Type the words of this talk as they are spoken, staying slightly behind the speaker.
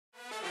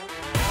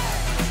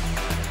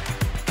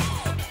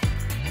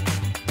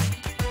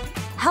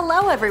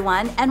Hello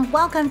everyone, and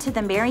welcome to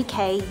the Mary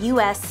Kay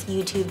US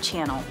YouTube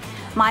channel.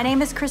 My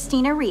name is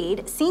Christina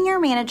Reed, Senior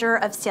Manager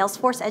of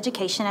Salesforce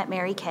Education at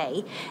Mary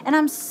Kay, and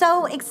I'm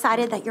so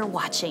excited that you're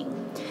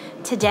watching.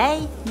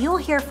 Today, you'll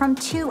hear from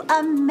two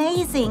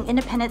amazing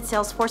independent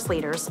Salesforce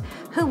leaders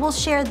who will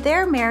share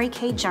their Mary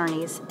Kay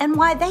journeys and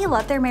why they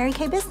love their Mary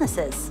Kay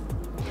businesses.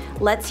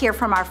 Let's hear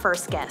from our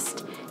first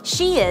guest.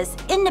 She is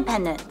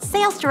Independent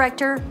Sales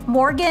Director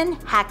Morgan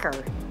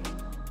Hacker.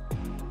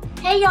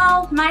 Hey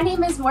y'all, my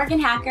name is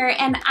Morgan Hacker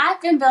and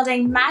I've been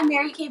building my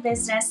Mary Kay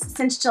business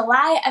since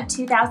July of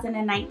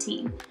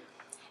 2019.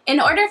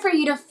 In order for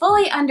you to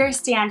fully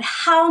understand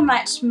how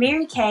much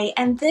Mary Kay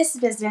and this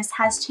business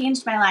has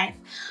changed my life,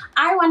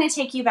 I want to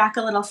take you back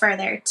a little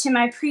further to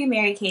my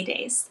pre-Mary Kay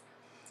days.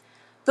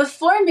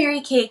 Before Mary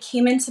Kay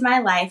came into my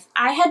life,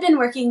 I had been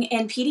working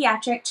in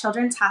pediatric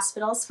children's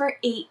hospitals for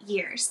 8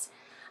 years.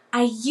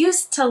 I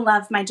used to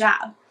love my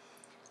job.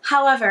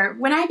 However,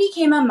 when I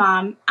became a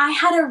mom, I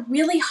had a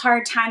really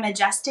hard time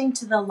adjusting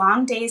to the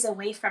long days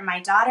away from my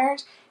daughter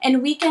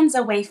and weekends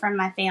away from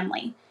my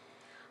family.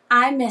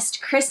 I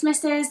missed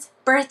Christmases,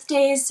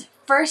 birthdays,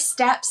 first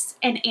steps,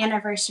 and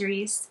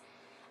anniversaries.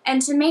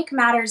 And to make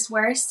matters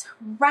worse,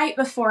 right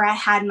before I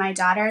had my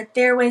daughter,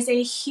 there was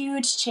a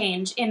huge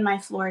change in my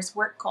floor's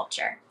work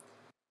culture.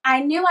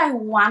 I knew I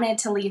wanted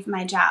to leave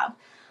my job.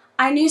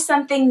 I knew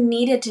something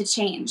needed to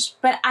change,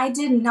 but I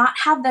did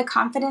not have the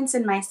confidence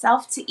in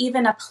myself to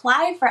even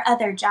apply for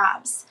other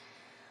jobs.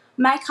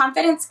 My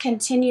confidence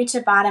continued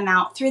to bottom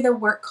out through the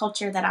work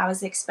culture that I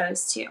was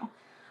exposed to.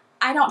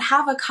 I don't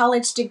have a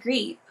college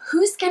degree.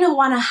 Who's going to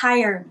want to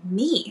hire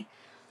me?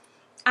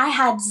 I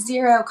had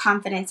zero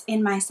confidence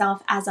in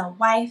myself as a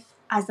wife,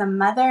 as a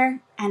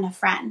mother, and a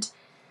friend.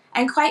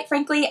 And quite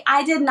frankly,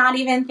 I did not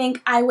even think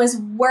I was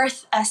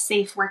worth a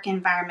safe work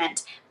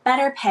environment,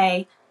 better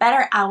pay,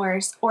 better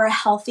hours, or a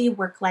healthy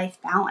work-life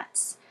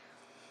balance.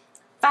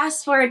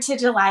 Fast forward to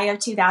July of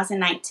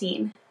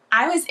 2019.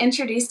 I was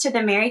introduced to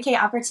the Mary Kay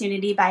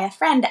opportunity by a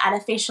friend at a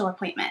facial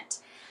appointment.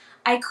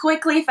 I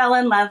quickly fell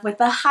in love with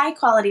the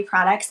high-quality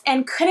products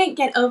and couldn't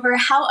get over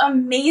how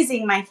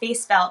amazing my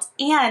face felt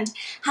and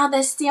how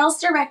the sales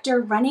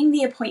director running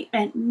the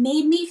appointment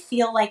made me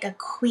feel like a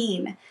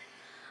queen.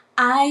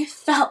 I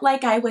felt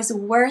like I was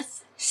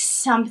worth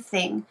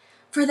something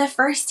for the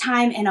first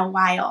time in a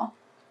while.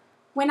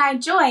 When I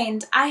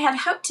joined, I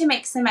had hoped to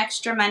make some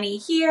extra money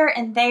here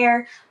and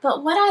there,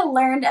 but what I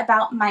learned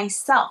about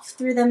myself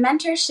through the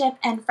mentorship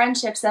and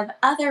friendships of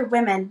other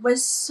women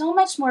was so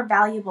much more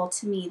valuable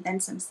to me than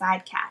some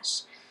side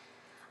cash.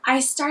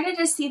 I started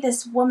to see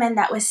this woman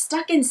that was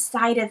stuck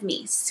inside of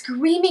me,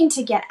 screaming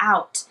to get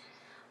out.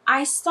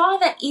 I saw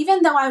that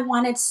even though I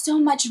wanted so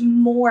much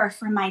more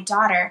for my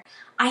daughter,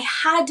 I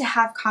had to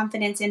have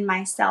confidence in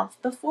myself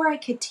before I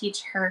could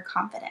teach her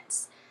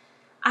confidence.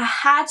 I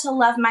had to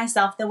love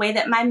myself the way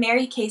that my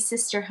Mary Kay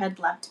sisterhood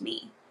loved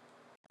me.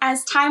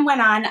 As time went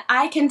on,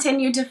 I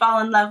continued to fall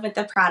in love with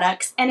the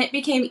products, and it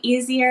became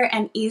easier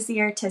and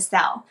easier to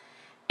sell.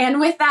 And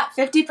with that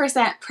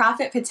 50%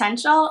 profit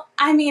potential,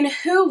 I mean,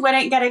 who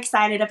wouldn't get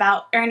excited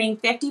about earning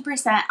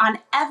 50% on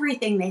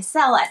everything they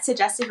sell at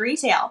suggested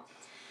retail?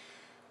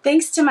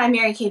 Thanks to my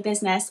Mary Kay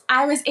business,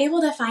 I was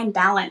able to find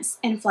balance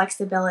and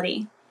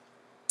flexibility.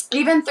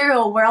 Even through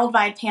a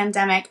worldwide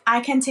pandemic, I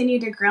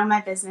continued to grow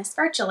my business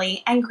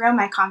virtually and grow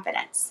my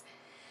confidence.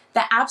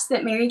 The apps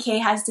that Mary Kay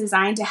has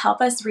designed to help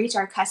us reach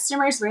our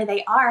customers where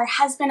they are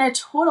has been a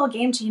total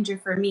game changer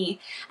for me,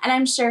 and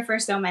I'm sure for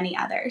so many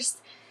others.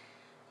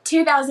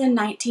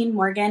 2019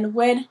 Morgan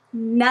would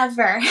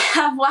never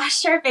have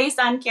washed her face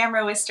on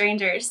camera with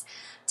strangers,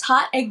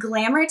 taught a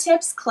glamour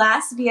tips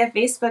class via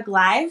Facebook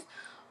Live,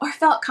 or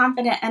felt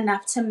confident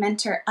enough to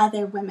mentor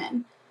other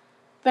women.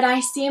 But I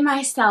see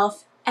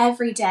myself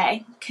every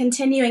day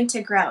continuing to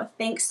grow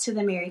thanks to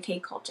the Mary Kay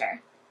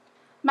culture.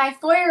 My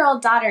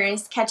 4-year-old daughter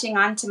is catching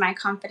on to my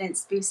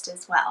confidence boost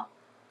as well.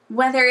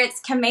 Whether it's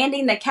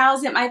commanding the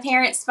cows at my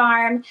parents'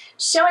 farm,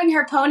 showing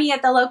her pony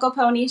at the local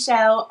pony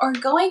show, or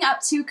going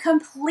up to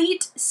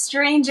complete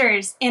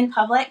strangers in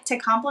public to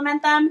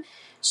compliment them,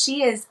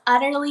 she is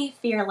utterly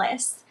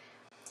fearless.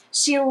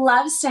 She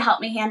loves to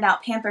help me hand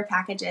out pamper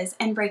packages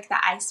and break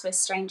the ice with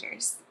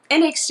strangers,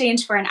 in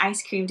exchange for an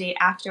ice cream date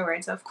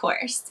afterwards, of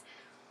course.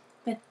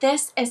 But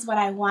this is what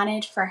I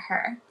wanted for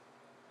her.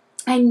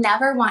 I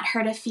never want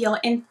her to feel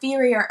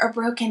inferior or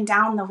broken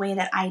down the way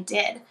that I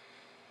did.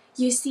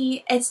 You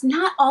see, it's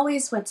not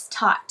always what's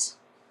taught,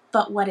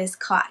 but what is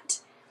caught.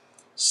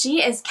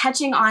 She is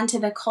catching on to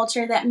the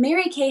culture that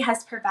Mary Kay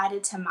has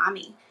provided to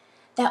Mommy,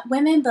 that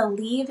women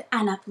believe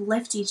and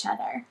uplift each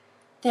other,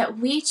 that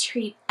we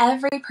treat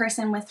every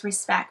person with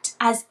respect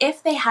as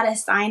if they had a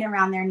sign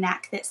around their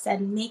neck that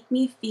said, "Make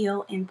me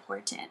feel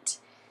important."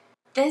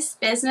 This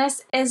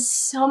business is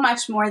so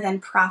much more than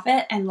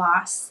profit and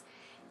loss.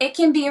 It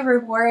can be a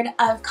reward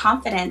of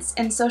confidence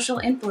and social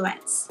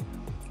influence.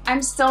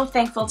 I'm so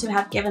thankful to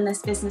have given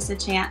this business a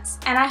chance,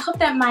 and I hope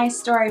that my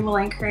story will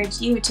encourage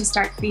you to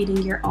start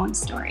creating your own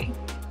story.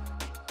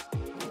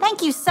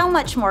 Thank you so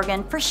much,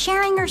 Morgan, for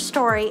sharing your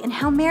story and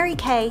how Mary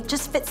Kay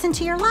just fits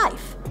into your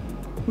life.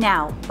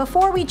 Now,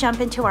 before we jump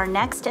into our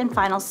next and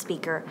final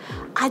speaker,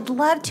 I'd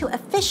love to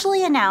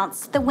officially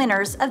announce the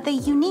winners of the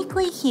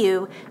Uniquely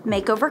Hue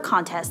Makeover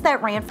Contest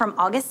that ran from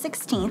August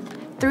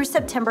 16th through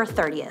September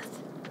 30th.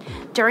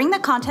 During the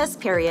contest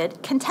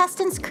period,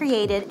 contestants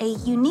created a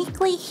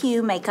uniquely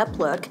hue makeup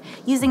look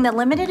using the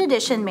limited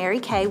edition Mary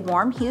Kay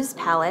Warm Hues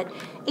palette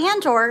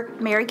and/or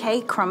Mary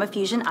Kay Chroma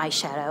Fusion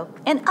eyeshadow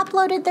and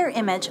uploaded their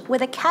image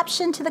with a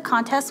caption to the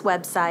contest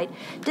website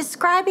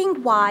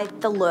describing why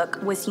the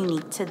look was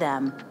unique to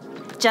them.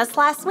 Just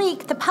last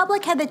week, the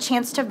public had the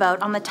chance to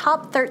vote on the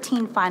top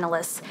 13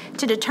 finalists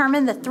to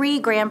determine the 3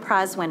 grand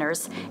prize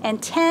winners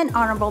and 10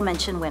 honorable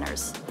mention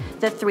winners.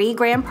 The 3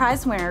 grand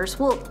prize winners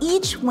will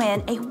each win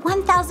a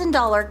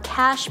 $1,000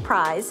 cash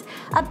prize,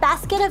 a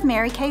basket of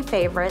Mary Kay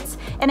favorites,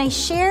 and a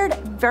shared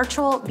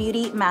virtual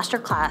beauty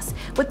masterclass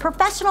with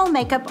professional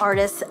makeup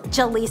artist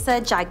Jalisa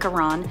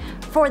Jaikaran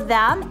for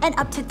them and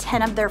up to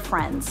 10 of their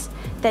friends.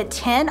 The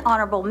 10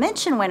 honorable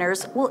mention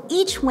winners will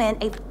each win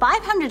a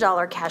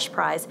 $500 cash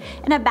prize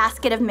and a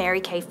basket of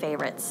Mary Kay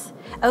favorites.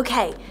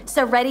 Okay,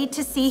 so ready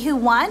to see who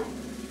won?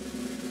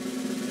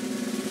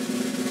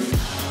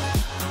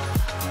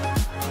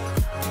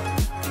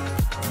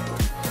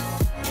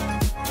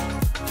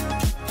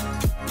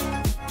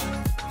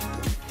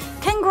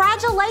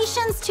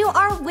 Congratulations to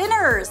our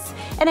winners,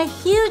 and a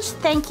huge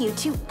thank you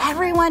to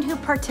everyone who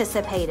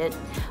participated.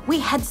 We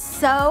had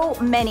so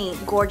many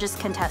gorgeous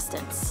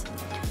contestants.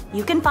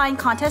 You can find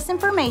contest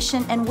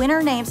information and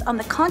winner names on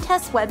the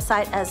contest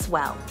website as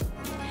well.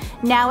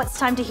 Now it's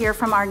time to hear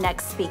from our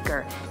next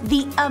speaker,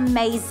 the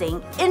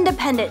amazing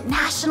independent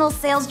national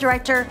sales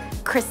director,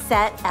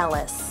 Crisette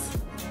Ellis.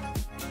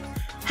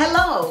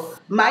 Hello,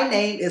 my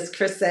name is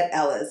Crisette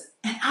Ellis,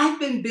 and I've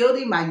been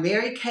building my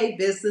Mary Kay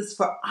business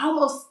for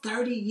almost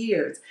 30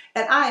 years,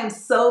 and I am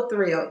so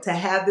thrilled to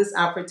have this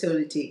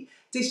opportunity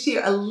to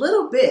share a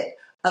little bit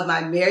of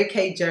my Mary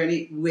Kay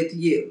journey with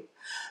you.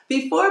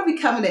 Before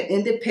becoming an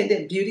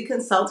independent beauty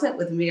consultant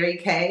with Mary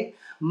Kay,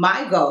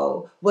 my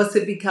goal was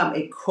to become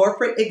a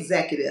corporate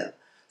executive.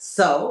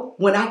 So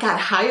when I got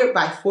hired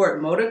by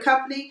Ford Motor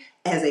Company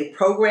as a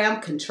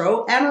program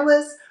control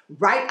analyst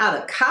right out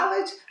of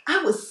college,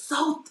 I was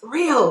so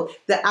thrilled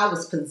that I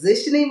was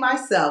positioning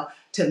myself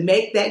to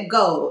make that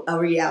goal a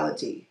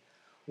reality.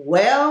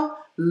 Well,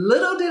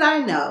 little did I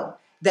know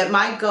that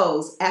my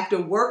goals after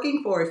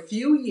working for a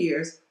few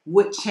years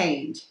would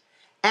change.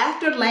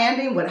 After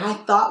landing what I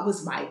thought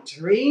was my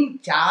dream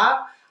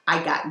job,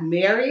 I got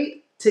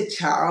married to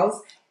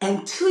Charles,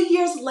 and 2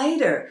 years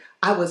later,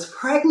 I was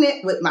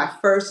pregnant with my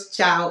first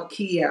child,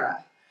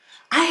 Kiera.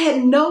 I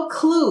had no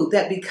clue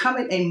that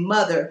becoming a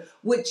mother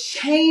would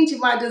change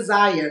my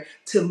desire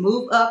to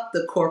move up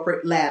the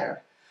corporate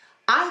ladder.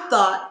 I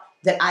thought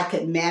that I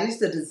could manage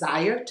the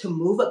desire to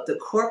move up the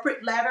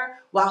corporate ladder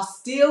while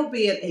still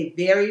being a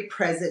very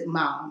present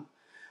mom.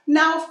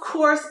 Now, of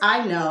course,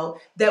 I know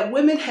that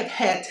women have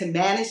had to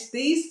manage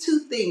these two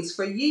things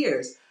for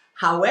years.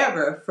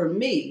 However, for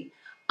me,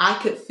 I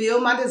could feel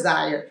my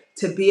desire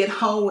to be at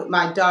home with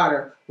my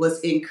daughter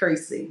was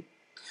increasing.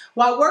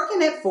 While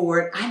working at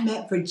Ford, I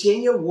met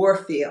Virginia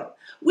Warfield.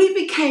 We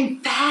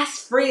became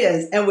fast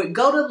friends and would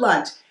go to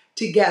lunch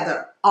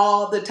together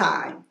all the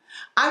time.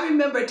 I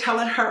remember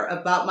telling her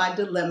about my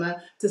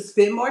dilemma to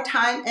spend more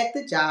time at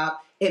the job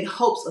in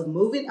hopes of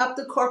moving up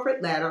the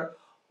corporate ladder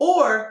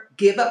or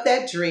give up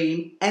that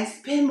dream and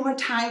spend more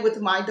time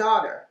with my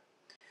daughter.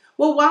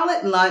 Well, while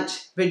at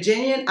lunch,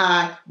 Virginia and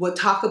I would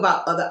talk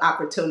about other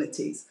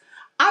opportunities.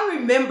 I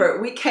remember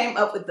we came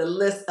up with a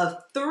list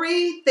of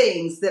 3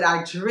 things that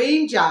our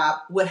dream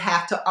job would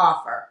have to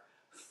offer.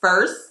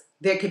 First,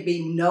 there could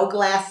be no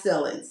glass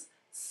ceilings.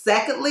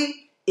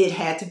 Secondly, it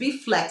had to be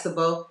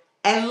flexible.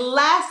 And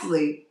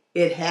lastly,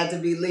 it had to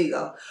be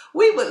legal.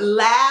 We would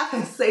laugh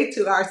and say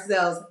to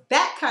ourselves,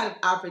 that kind of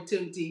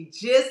opportunity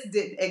just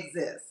didn't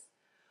exist.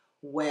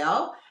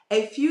 Well,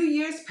 a few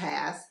years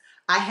passed.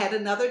 I had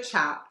another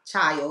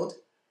child,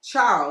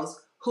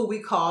 Charles, who we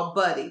call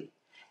Buddy.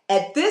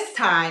 At this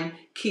time,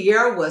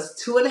 Kiera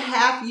was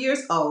 2.5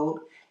 years old,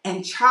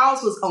 and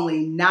Charles was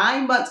only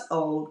 9 months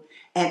old,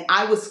 and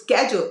I was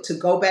scheduled to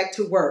go back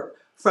to work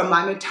from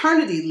my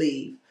maternity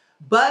leave.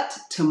 But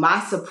to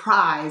my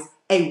surprise,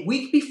 a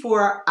week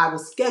before I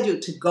was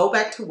scheduled to go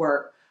back to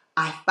work,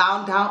 I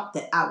found out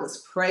that I was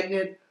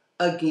pregnant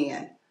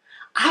again.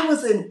 I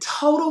was in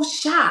total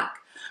shock.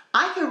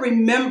 I can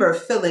remember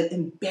feeling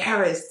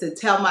embarrassed to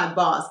tell my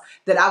boss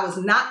that I was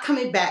not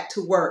coming back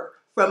to work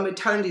from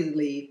maternity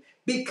leave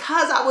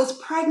because I was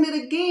pregnant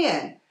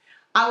again.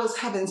 I was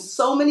having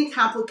so many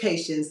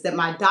complications that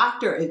my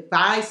doctor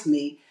advised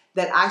me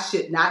that I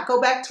should not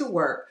go back to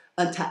work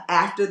until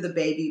after the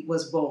baby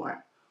was born.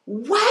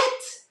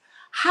 What?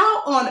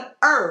 How on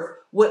earth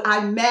would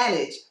I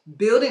manage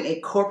building a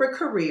corporate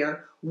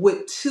career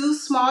with 2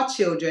 small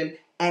children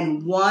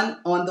and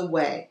 1 on the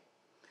way?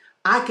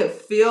 I could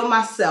feel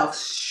myself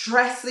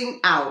stressing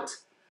out.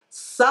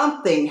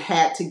 Something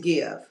had to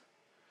give.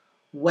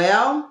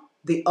 Well,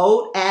 the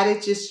old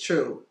adage is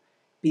true.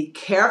 Be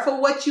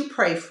careful what you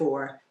pray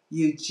for.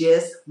 You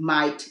just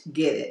might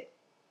get it.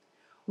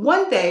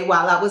 One day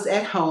while I was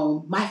at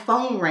home, my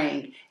phone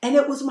rang and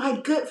it was my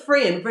good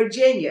friend,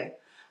 Virginia.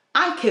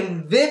 I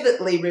can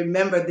vividly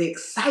remember the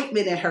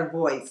excitement in her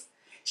voice.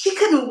 She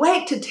couldn't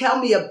wait to tell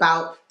me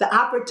about the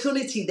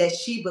opportunity that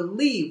she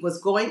believed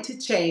was going to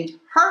change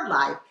her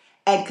life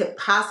and could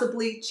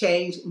possibly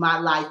change my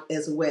life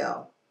as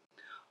well.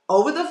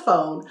 Over the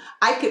phone,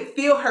 I could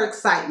feel her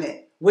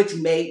excitement, which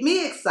made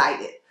me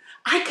excited.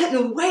 I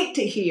couldn't wait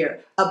to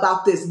hear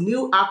about this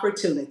new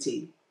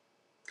opportunity.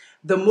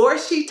 The more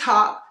she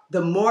talked,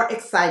 the more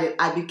excited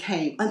I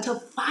became until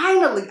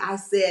finally I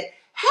said,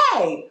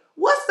 "Hey,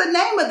 what's the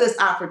name of this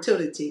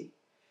opportunity?"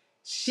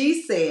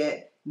 She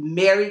said,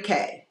 "Mary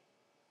Kay."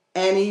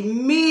 And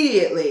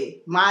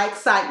immediately my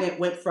excitement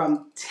went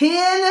from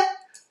 10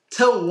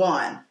 to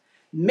 1.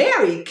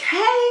 Mary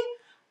Kay?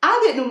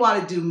 I didn't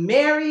want to do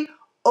Mary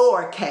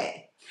or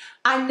Kay.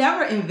 I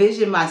never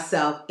envisioned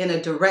myself in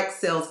a direct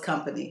sales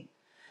company.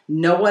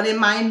 No one in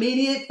my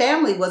immediate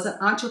family was an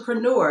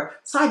entrepreneur,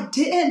 so I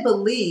didn't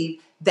believe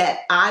that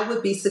I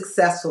would be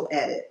successful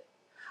at it.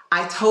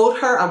 I told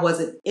her I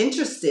wasn't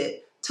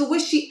interested, to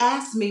which she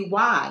asked me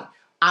why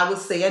I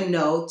was saying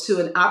no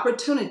to an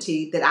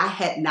opportunity that I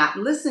had not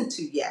listened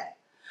to yet.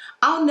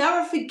 I'll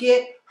never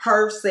forget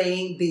her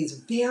saying these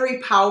very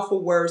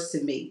powerful words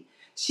to me.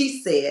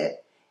 She said,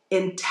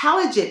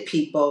 "Intelligent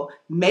people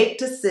make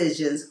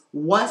decisions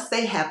once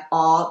they have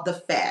all the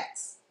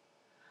facts."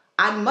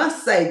 I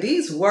must say,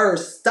 these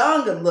words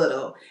stung a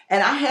little,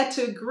 and I had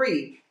to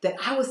agree that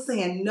I was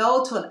saying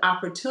no to an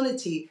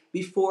opportunity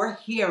before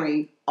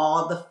hearing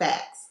all the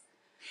facts.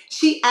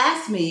 She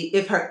asked me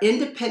if her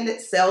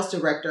independent sales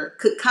director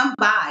could come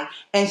by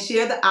and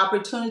share the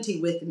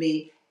opportunity with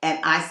me, and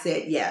I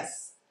said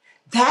yes.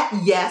 That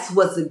yes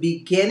was the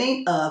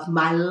beginning of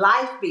my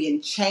life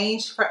being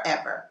changed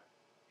forever.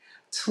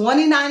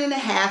 29 and a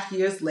half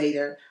years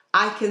later,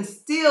 I can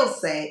still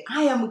say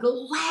I am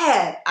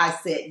glad I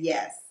said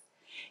yes.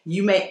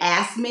 You may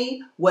ask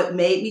me what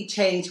made me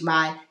change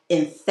my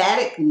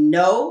emphatic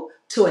no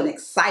to an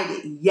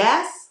excited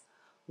yes.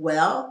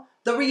 Well,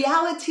 the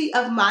reality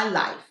of my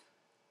life,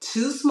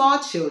 two small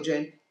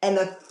children and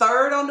a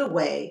third on the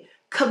way,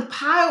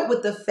 compiled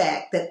with the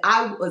fact that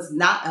I was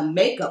not a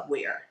makeup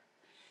wearer.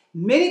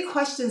 Many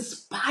questions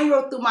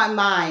spiraled through my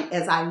mind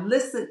as I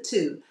listened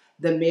to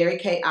the Mary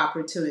Kay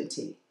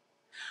opportunity.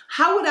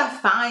 How would I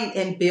find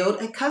and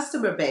build a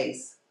customer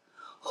base?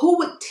 Who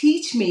would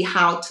teach me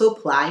how to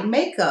apply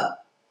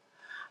makeup?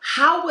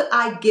 How would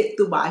I get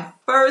through my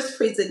first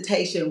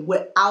presentation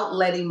without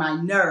letting my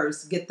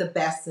nerves get the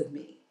best of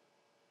me?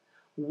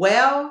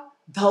 Well,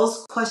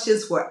 those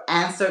questions were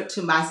answered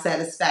to my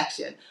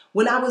satisfaction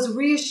when I was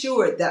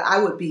reassured that I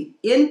would be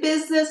in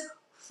business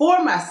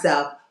for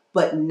myself,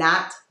 but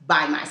not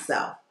by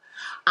myself.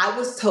 I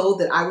was told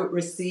that I would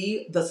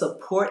receive the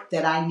support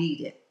that I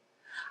needed.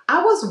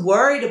 I was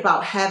worried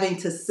about having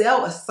to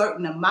sell a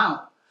certain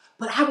amount,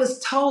 but I was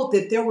told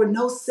that there were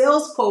no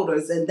sales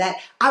quotas and that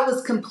I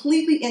was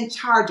completely in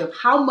charge of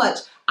how much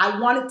I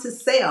wanted to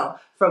sell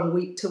from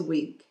week to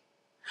week.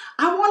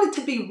 I wanted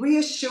to be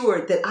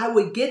reassured that I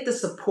would get the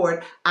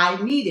support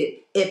I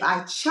needed if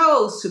I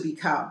chose to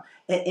become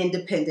an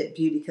independent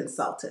beauty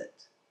consultant.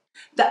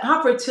 The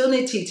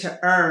opportunity to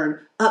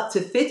earn up to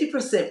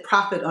 50%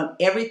 profit on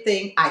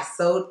everything I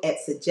sold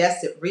at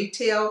suggested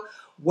retail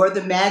were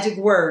the magic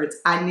words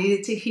I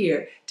needed to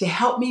hear to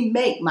help me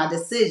make my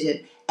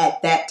decision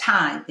at that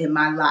time in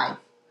my life.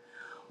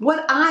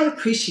 What I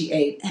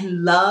appreciate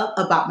and love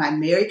about my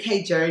Mary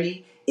Kay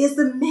journey is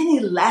the many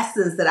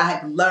lessons that I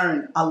have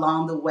learned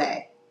along the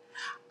way.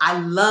 I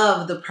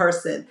love the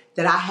person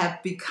that I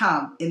have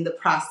become in the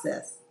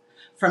process.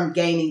 From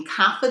gaining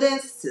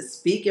confidence to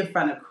speak in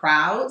front of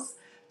crowds,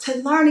 to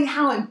learning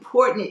how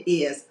important it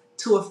is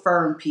to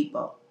affirm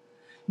people.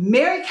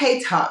 Mary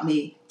Kay taught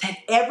me that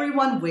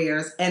everyone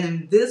wears an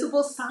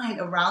invisible sign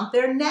around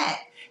their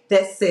neck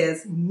that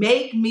says,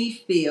 "Make me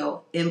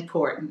feel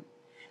important."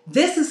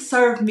 This has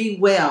served me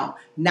well,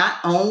 not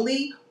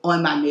only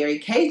on my Mary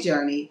Kay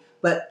journey,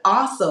 but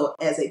also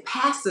as a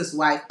pastor's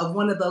wife of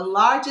one of the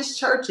largest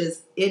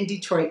churches in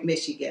Detroit,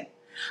 Michigan.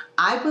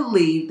 I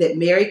believe that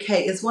Mary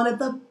Kay is one of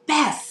the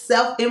best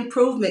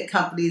self-improvement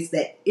companies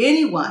that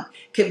anyone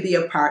can be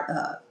a part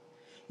of.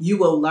 You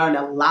will learn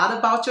a lot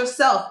about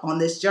yourself on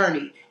this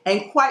journey,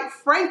 and quite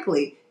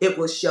frankly, it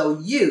will show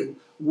you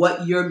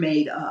what you're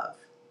made of.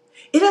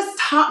 It has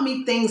taught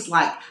me things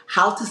like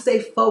how to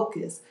stay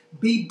focused,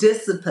 be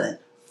disciplined,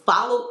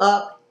 follow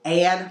up,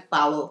 and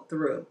follow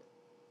through.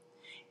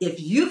 If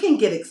you can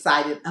get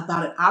excited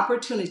about an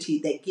opportunity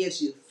that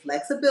gives you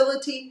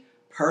flexibility,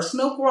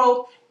 personal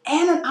growth,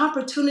 and an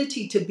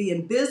opportunity to be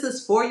in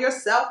business for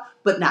yourself,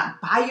 but not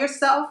by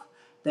yourself,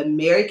 the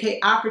Mary Kay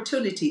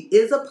opportunity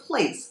is a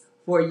place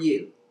for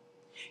you.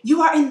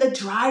 You are in the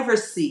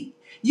driver's seat.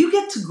 You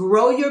get to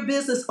grow your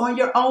business on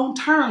your own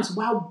terms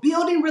while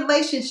building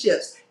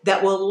relationships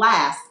that will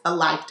last a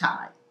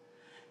lifetime.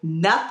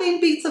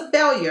 Nothing beats a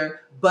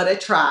failure but a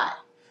try.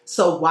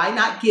 So why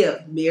not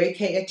give Mary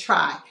Kay a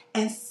try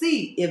and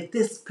see if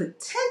this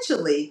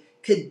potentially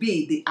could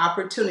be the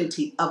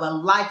opportunity of a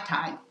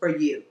lifetime for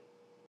you.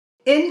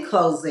 In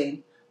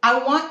closing, I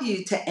want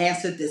you to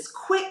answer this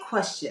quick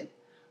question.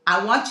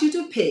 I want you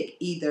to pick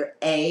either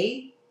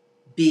A,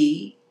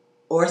 B,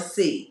 or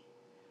C.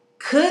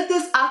 Could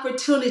this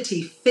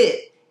opportunity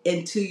fit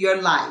into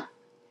your life?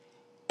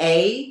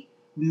 A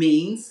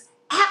means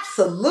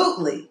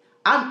absolutely.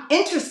 I'm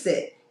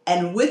interested,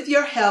 and with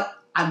your help,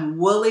 I'm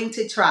willing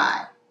to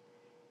try.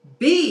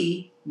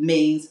 B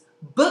means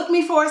book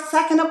me for a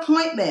second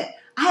appointment.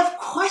 I have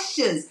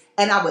questions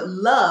and I would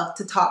love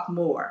to talk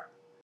more.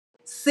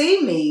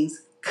 C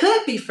means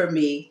could be for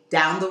me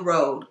down the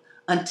road.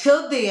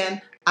 Until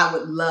then, I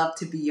would love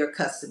to be your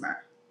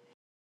customer.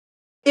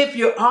 If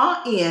you're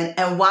all in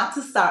and want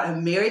to start a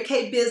Mary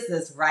Kay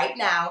business right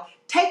now,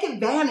 take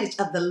advantage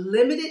of the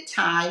limited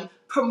time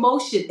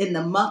promotion in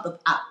the month of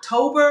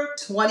October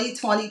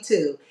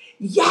 2022.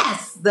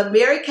 Yes, the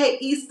Mary Kay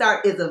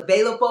eStart is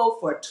available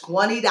for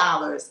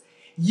 $20.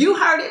 You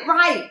heard it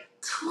right,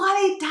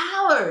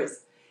 $20.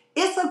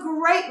 It's a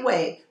great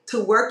way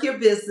to work your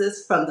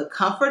business from the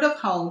comfort of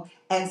home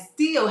and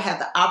still have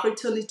the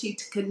opportunity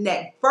to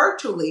connect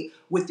virtually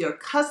with your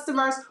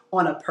customers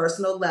on a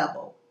personal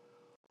level.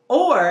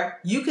 Or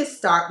you could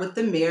start with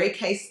the Mary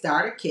Kay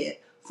Starter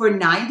Kit for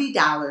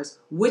 $90,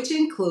 which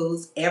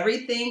includes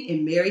everything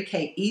in Mary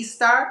Kay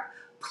eStart,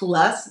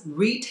 plus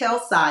retail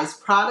size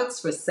products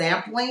for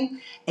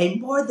sampling, a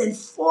more than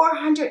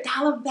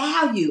 $400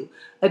 value,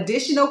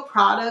 additional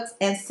products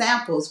and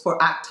samples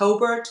for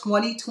October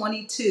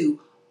 2022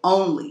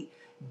 only,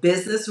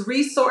 business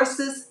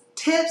resources,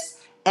 tips,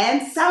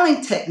 and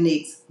selling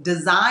techniques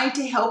designed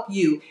to help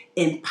you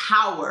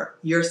empower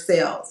your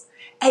sales.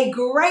 A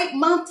great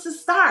month to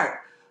start,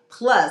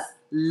 plus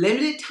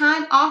limited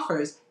time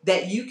offers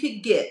that you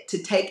could get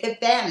to take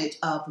advantage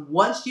of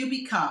once you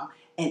become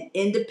an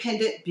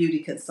independent beauty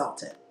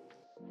consultant.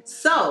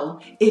 So,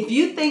 if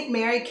you think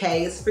Mary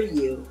Kay is for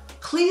you,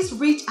 please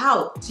reach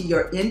out to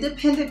your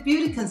independent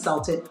beauty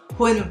consultant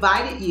who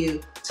invited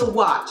you to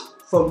watch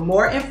for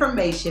more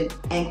information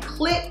and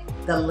click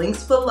the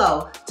links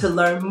below to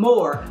learn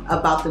more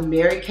about the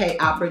Mary Kay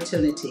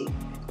opportunity.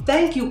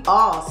 Thank you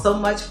all so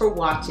much for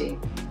watching.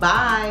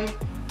 Bye.